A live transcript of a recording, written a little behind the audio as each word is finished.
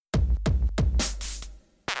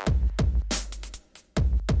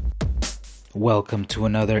Welcome to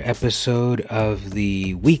another episode of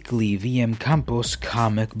the weekly vmcampos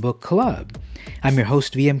Comic Book Club. I'm your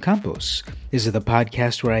host, vmcampos. This is the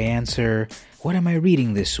podcast where I answer, what am I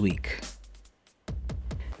reading this week?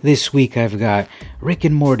 This week I've got Rick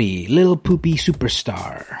and Morty Lil Poopy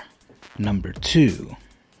Superstar, number 2.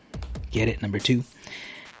 Get it? Number 2?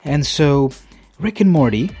 And so, Rick and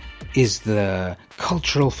Morty is the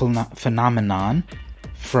cultural phenomenon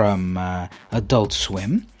from Adult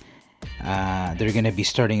Swim. They're going to be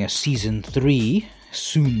starting a season 3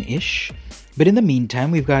 soon-ish. But in the meantime,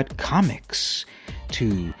 we've got comics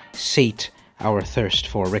to sate our thirst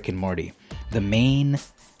for Rick and Morty. The main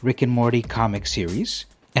Rick and Morty comic series,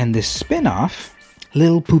 and this spin-off,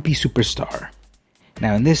 Lil Poopy Superstar.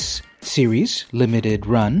 Now, in this series, limited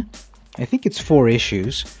run, I think it's 4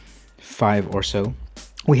 issues, 5 or so,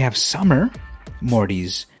 we have Summer,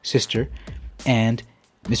 Morty's sister, and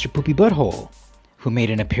Mr. Poopy Butthole, who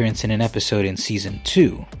made an appearance in an episode in Season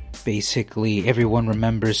 2. Basically, everyone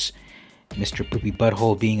remembers Mr. Poopy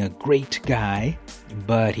Butthole being a great guy,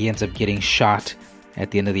 but he ends up getting shot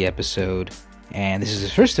at the end of the episode, and this is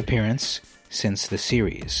his first appearance since the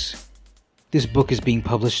series. This book is being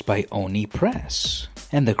published by Oni Press,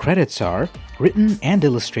 and the credits are written and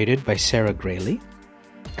illustrated by Sarah Grayley,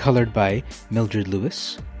 colored by Mildred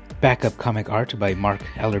Lewis, backup comic art by Mark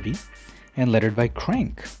Ellerby, and lettered by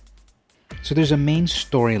Crank. So there's a main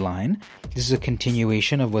storyline. This is a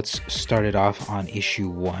continuation of what's started off on issue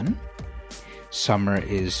 1. Summer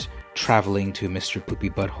is traveling to Mr. Poopy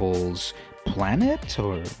Butthole's planet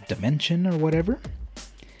or dimension or whatever.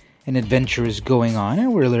 An adventure is going on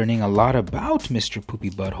and we're learning a lot about Mr. Poopy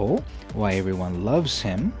Butthole, why everyone loves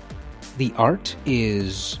him. The art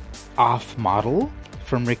is off-model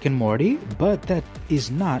from Rick and Morty, but that is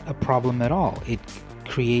not a problem at all. It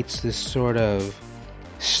creates this sort of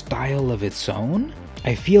style of its own.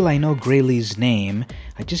 I feel I know Grayley's name,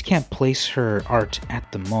 I just can't place her art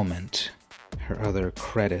at the moment, her other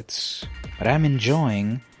credits. But I'm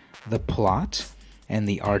enjoying the plot and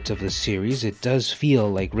the art of the series. It does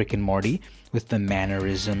feel like Rick and Morty with the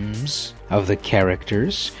mannerisms of the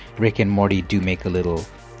characters. Rick and Morty do make a little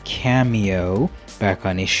cameo back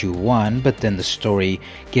on issue 1, but then the story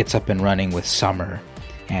gets up and running with Summer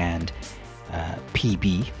and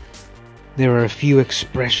PB. There are a few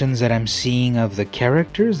expressions that I'm seeing of the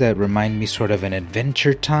characters that remind me sort of an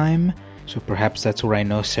Adventure Time, so perhaps that's where I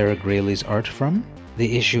know Sarah Grayley's art from.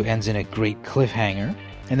 The issue ends in a great cliffhanger,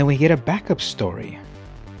 and then we get a backup story.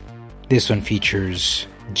 This one features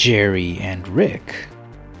Jerry and Rick.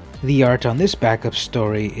 The art on this backup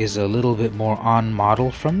story is a little bit more on model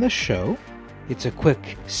from the show. It's a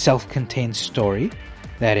quick, self-contained story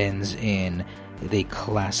that ends in the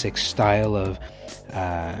classic style of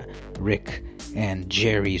Rick and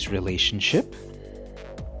Jerry's relationship.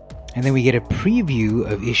 And then we get a preview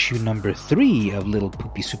of issue number 3 of Lil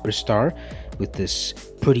Poopy Superstar with this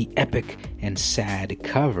pretty epic and sad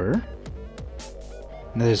cover.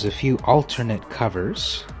 Now there's a few alternate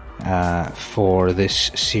covers for this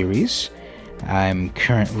series. I'm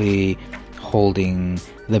currently holding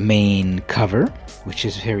the main cover, which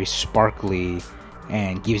is very sparkly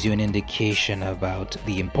and gives you an indication about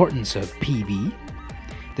the importance of PB.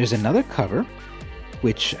 There's another cover,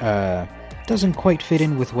 which doesn't quite fit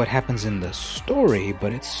in with what happens in the story,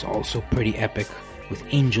 but it's also pretty epic with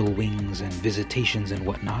angel wings and visitations and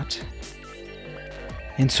whatnot.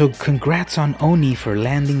 And so congrats on Oni for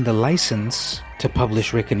landing the license to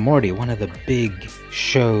publish Rick and Morty, one of the big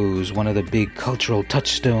shows, one of the big cultural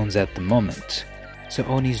touchstones at the moment. So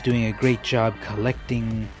Oni's doing a great job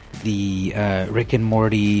collecting the Rick and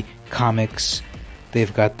Morty comics.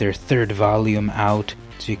 They've got their 3rd volume out,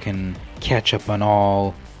 so you can catch up on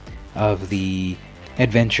all of the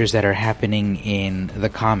adventures that are happening in the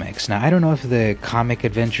comics. Now, I don't know if the comic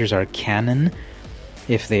adventures are canon,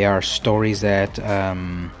 if they are stories that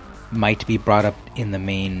might be brought up in the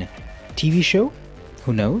main TV show.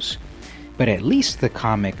 Who knows? But at least the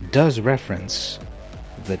comic does reference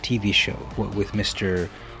the TV show, with Mr.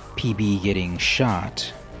 PB getting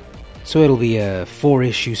shot. So it'll be a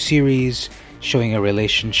 4-issue series showing a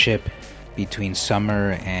relationship between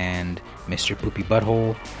Summer and Mr. Poopy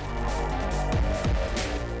Butthole.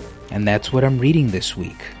 And that's what I'm reading this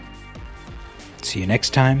week. See you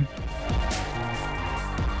next time.